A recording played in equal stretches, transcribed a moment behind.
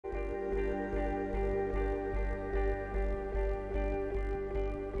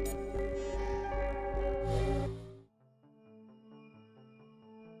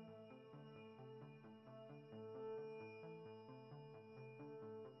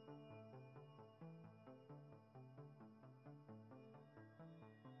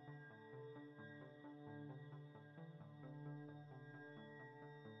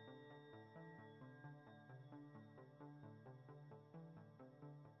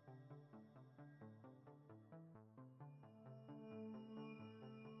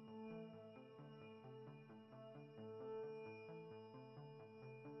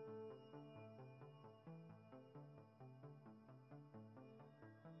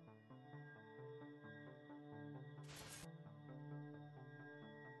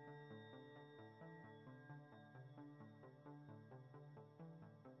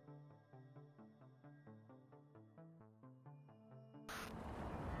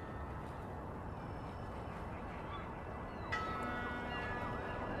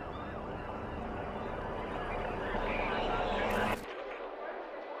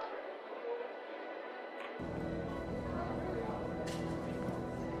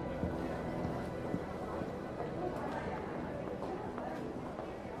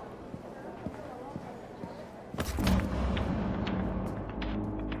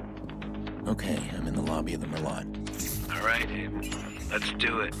lobby of the Merlot. All right, Abe. Let's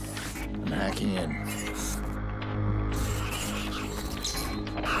do it. I'm hacking in.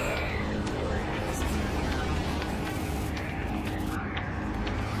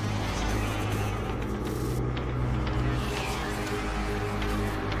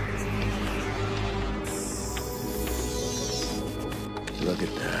 Look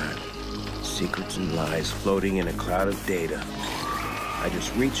at that. Secrets and lies floating in a cloud of data. I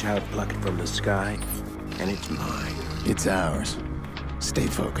just reach out, pluck it from the sky, and it's mine. It's ours. Stay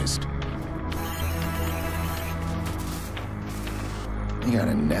focused. You got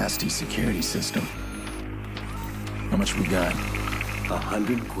a nasty security system. How much we got?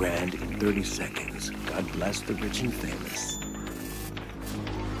 100 grand in 30 seconds. God bless the rich and famous.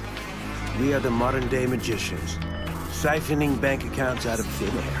 We are the modern-day magicians, siphoning bank accounts out of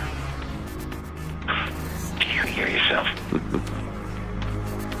thin air. Do you hear yourself?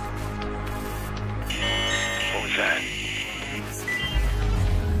 What was that?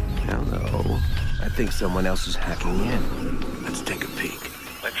 Hello. I think someone else is hacking in. Let's take a peek.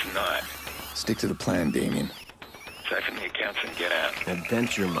 Let's not. Stick to the plan, Damien. Siphon the accounts and get out.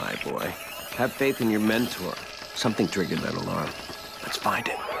 Adventure, my boy. Have faith in your mentor. Something triggered that alarm. Let's find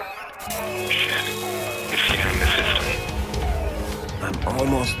it. Shit. It's scanning the system. I'm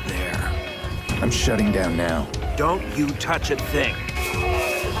almost there. I'm shutting down now. Don't you touch a thing.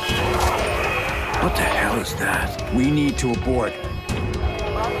 What the hell is that? We need to abort.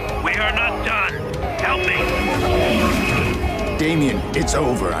 We are not done. Help me. Damien, it's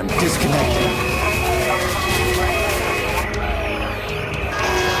over. I'm disconnecting.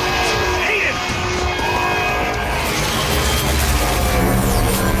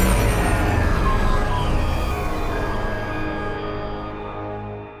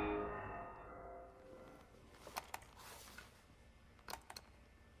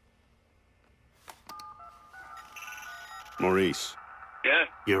 Maurice. Yeah?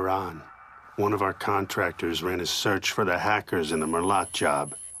 You're on. One of our contractors ran a search for the hackers in the Merlot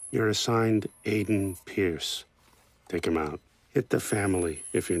job. You're assigned Aiden Pierce. Take him out. Hit the family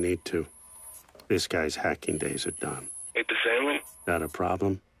if you need to. This guy's hacking days are done. Hit the family? Got a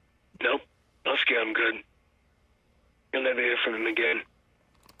problem? Nope. Husky, I'm good. You'll never hear from him again.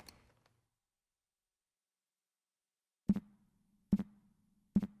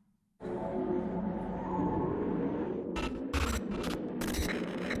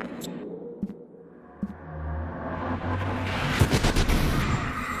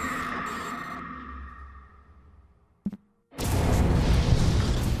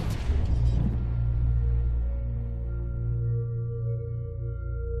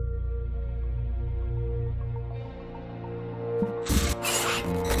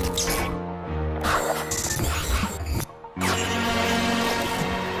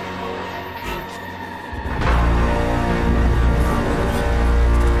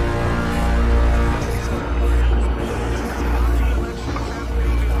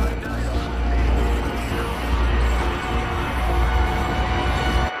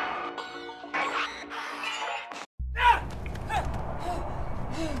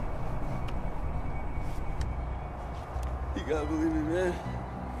 You gotta believe me, man.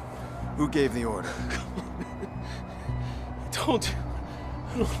 Who gave the order? I told you.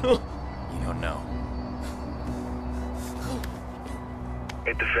 I don't know. You don't know.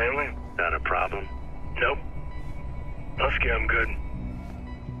 Hit the family? Got a problem? Nope. Husky, I'm good.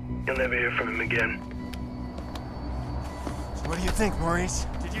 You'll never hear from him again. What do you think, Maurice?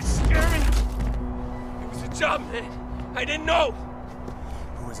 Did you scare me? It was a job, man. I didn't know.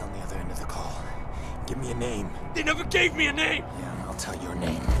 Who was on the other end of the call? Give me a name. They never gave me a name. Yeah, I'll tell your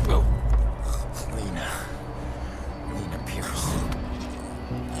name. Oh. Lena. Lena Pierce.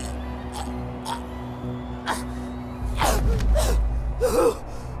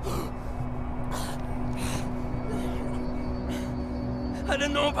 I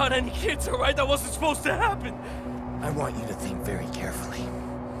didn't know about any kids, all right? That wasn't supposed to happen. I want you to think very carefully.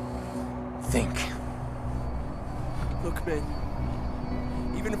 Think. Look, man.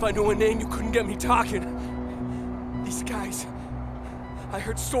 Even if I knew a name, you couldn't get me talking. These guys... I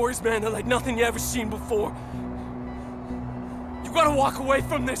heard stories, man, that like nothing you ever seen before. You gotta walk away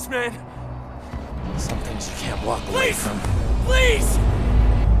from this, man. Some things you can't walk away Please! from. Please!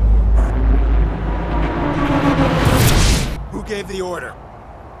 Who gave the order?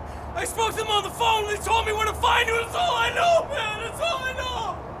 I spoke to them on the phone and they told me where to find you. That's all I know, man. That's all I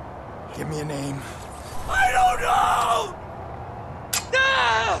know. Give me a name. I don't know!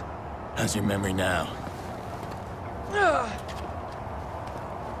 Ah! How's your memory now? Ah!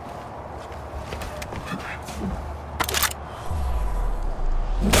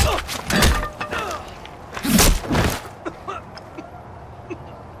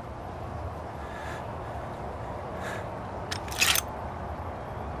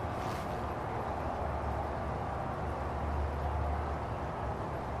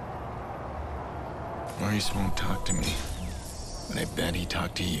 Maurice won't talk to me, but I bet he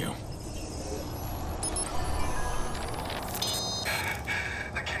talked to you.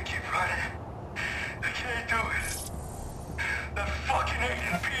 I can't keep running. I can't do it. That fucking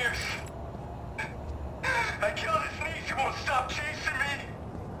Aiden Pierce. I killed his niece. He won't stop chasing me.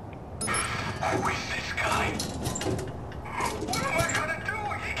 Who is this guy? What am I gonna do?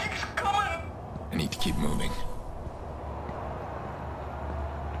 He keeps coming. I need to keep moving.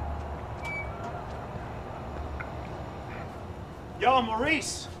 Yo,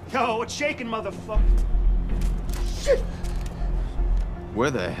 Maurice! Yo, what's shaking, motherfucker? Shit! Where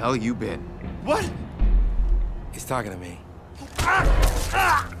the hell you been? What? He's talking to me.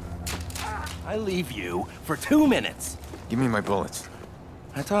 I leave you for 2 minutes. Give me my bullets.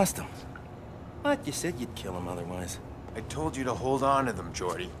 I tossed him. What? You said you'd kill him otherwise. I told you to hold on to them,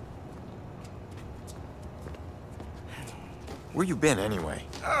 Jordy. Where you been, anyway?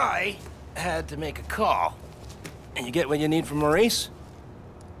 I had to make a call. And you get what you need from Maurice?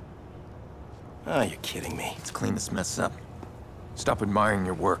 Oh, you're kidding me. Let's clean this mess up. Stop admiring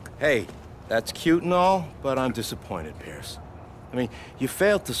your work. Hey, that's cute and all, but I'm disappointed, Pierce. I mean, you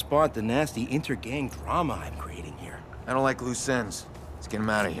failed to spot the nasty inter-gang drama I'm creating here. I don't like loose ends. Let's get him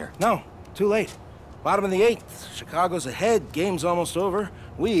out of here. No, too late. Bottom of the 8th. Chicago's ahead. Game's almost over.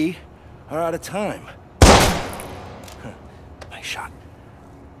 We are out of time. Nice shot.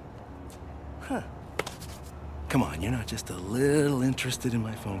 Huh. Come on, you're not just a little interested in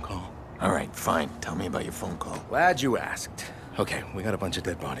my phone call. All right, fine. Tell me about your phone call. Glad you asked. Okay, we got a bunch of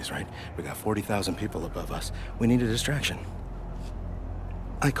dead bodies, right? We got 40,000 people above us. We need a distraction.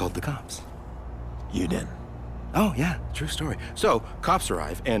 I called the cops. You did? Oh, yeah, true story. So, cops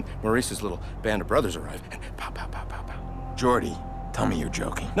arrive, and Maurice's little band of brothers arrive, and pow, pow, pow, pow, pow. Jordy, tell me you're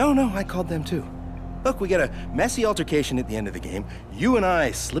joking. No, I called them too. Look, we get a messy altercation at the end of the game. You and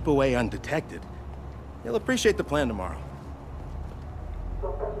I slip away undetected. You'll appreciate the plan tomorrow.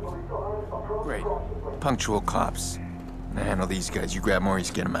 Great. Punctual cops. Now handle these guys. You grab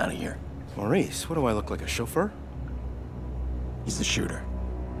Maurice, get him out of here. Maurice, what do I look like, a chauffeur? He's the shooter.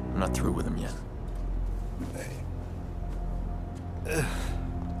 I'm not through with him yet.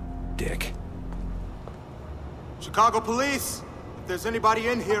 Dick. Chicago Police! If there's anybody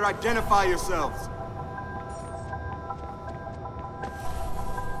in here, identify yourselves.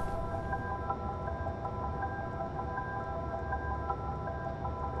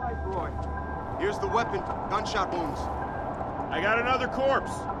 Here's the weapon. Gunshot wounds. I got another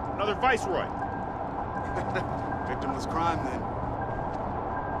corpse. Another Viceroy. Victimless crime, then.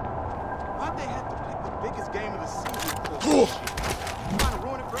 Why'd they have to pick the biggest game of the season for this shit? You trying to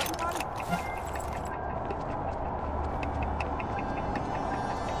ruin it for everybody?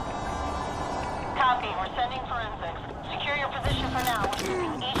 Copy. We're sending forensics. Secure your position for now. We're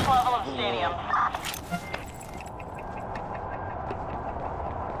using each level of the stadium.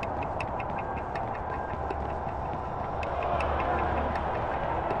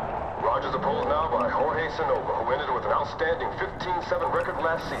 Rogers opposed now by Jorge Sanova, who ended with an outstanding 15-7 record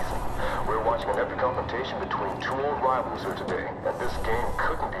last season. We're watching an epic confrontation between two old rivals here today, and this game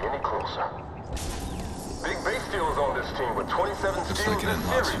couldn't be any closer. Big base stealers on this team with 27 steals this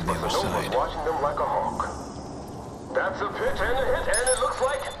series, but Sanova's watching them like a hawk. That's a pitch and a hit, and it looks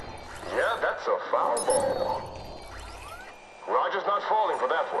like... yeah, that's a foul ball. Rogers not falling for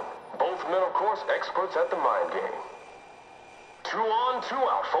that one. Both men, of course, experts at the mind game. 2 on, 2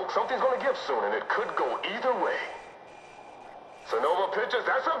 out, folks. Something's gonna give soon, and it could go either way. Sanova pitches.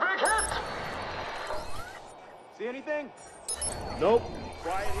 That's a big hit! See anything? Nope.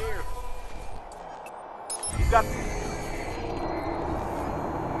 Quiet here. You got...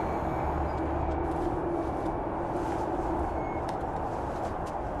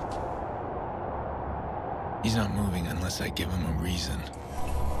 He's not moving unless I give him a reason.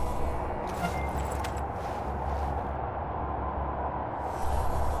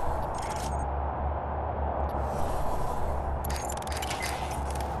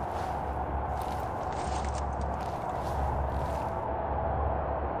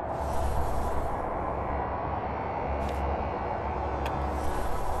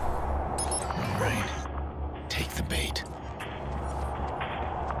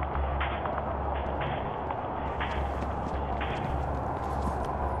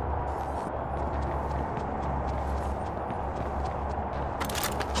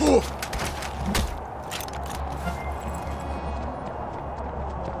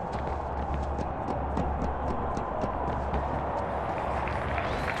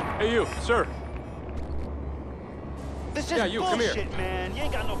 Hey, you, sir. This is you, come here. bullshit, man. You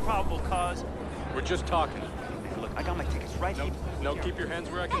ain't got no probable cause. We're just talking. Look, I got my tickets right here. No, keep your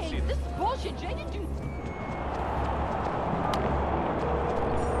hands where I can see them. This is bullshit. Jay didn't do...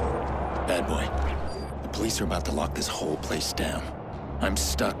 Bad boy. The police are about to lock this whole place down. I'm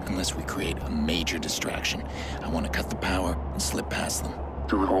stuck unless we create a major distraction. I want to cut the power and slip past them.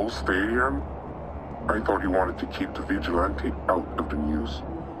 To the whole stadium? I thought you wanted to keep the vigilante out of the news.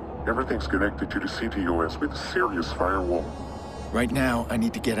 Everything's connected to the CTOS with a serious firewall. Right now, I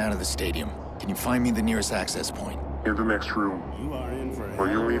need to get out of the stadium. Can you find me the nearest access point? In the next room. You are in for it. Well,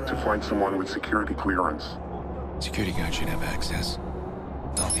 you'll need to find someone with security clearance. Security guard should have access.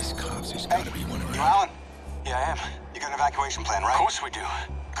 With all these cops, there's gotta be one around. You Alan? Yeah, I am. You got an evacuation plan, right? Of course we do.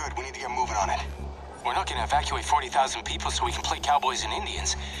 Good, we need to get moving on it. We're not gonna evacuate 40,000 people so we can play cowboys and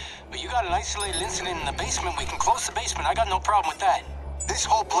Indians. But you got an isolated incident in the basement, we can close the basement. I got no problem with that. This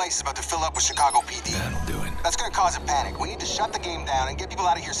whole place is about to fill up with Chicago PD. That'll do it. That's gonna cause a panic. We need to shut the game down and get people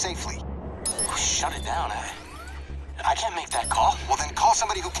out of here safely. Shut it down, I can't make that call. Well, then call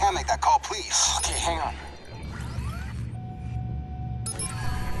somebody who can make that call, please. Okay, hang on.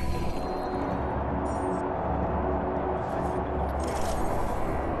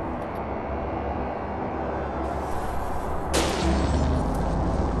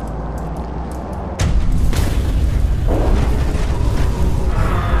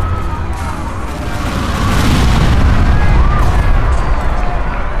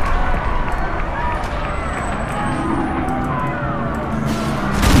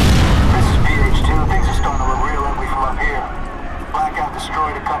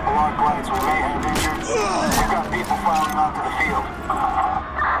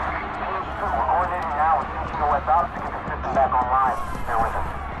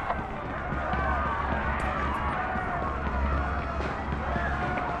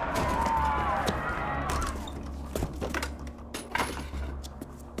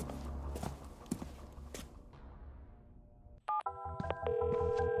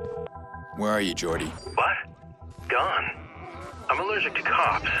 Where are you, Jordy? What? Gone. I'm allergic to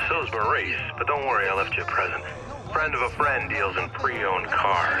cops, so's Maurice, but don't worry, I left you a present. Friend of a friend deals in pre-owned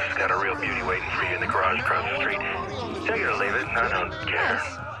cars. Got a real beauty waiting for you in the garage across the street. Take it or leave it, I don't care.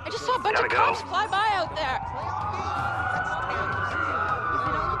 I just saw a bunch of cops fly by out there.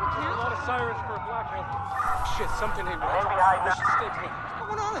 A lot of sirens for a blackout. Shit, something ain't right. behind We should stay put.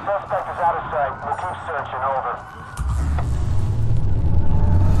 Suspect is out of sight. We'll keep searching. Over.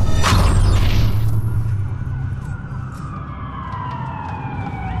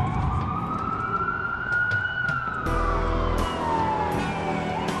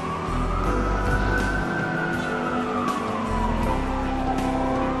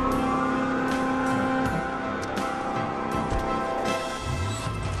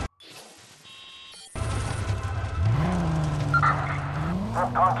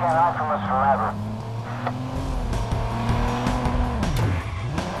 That gun can't hide from us forever.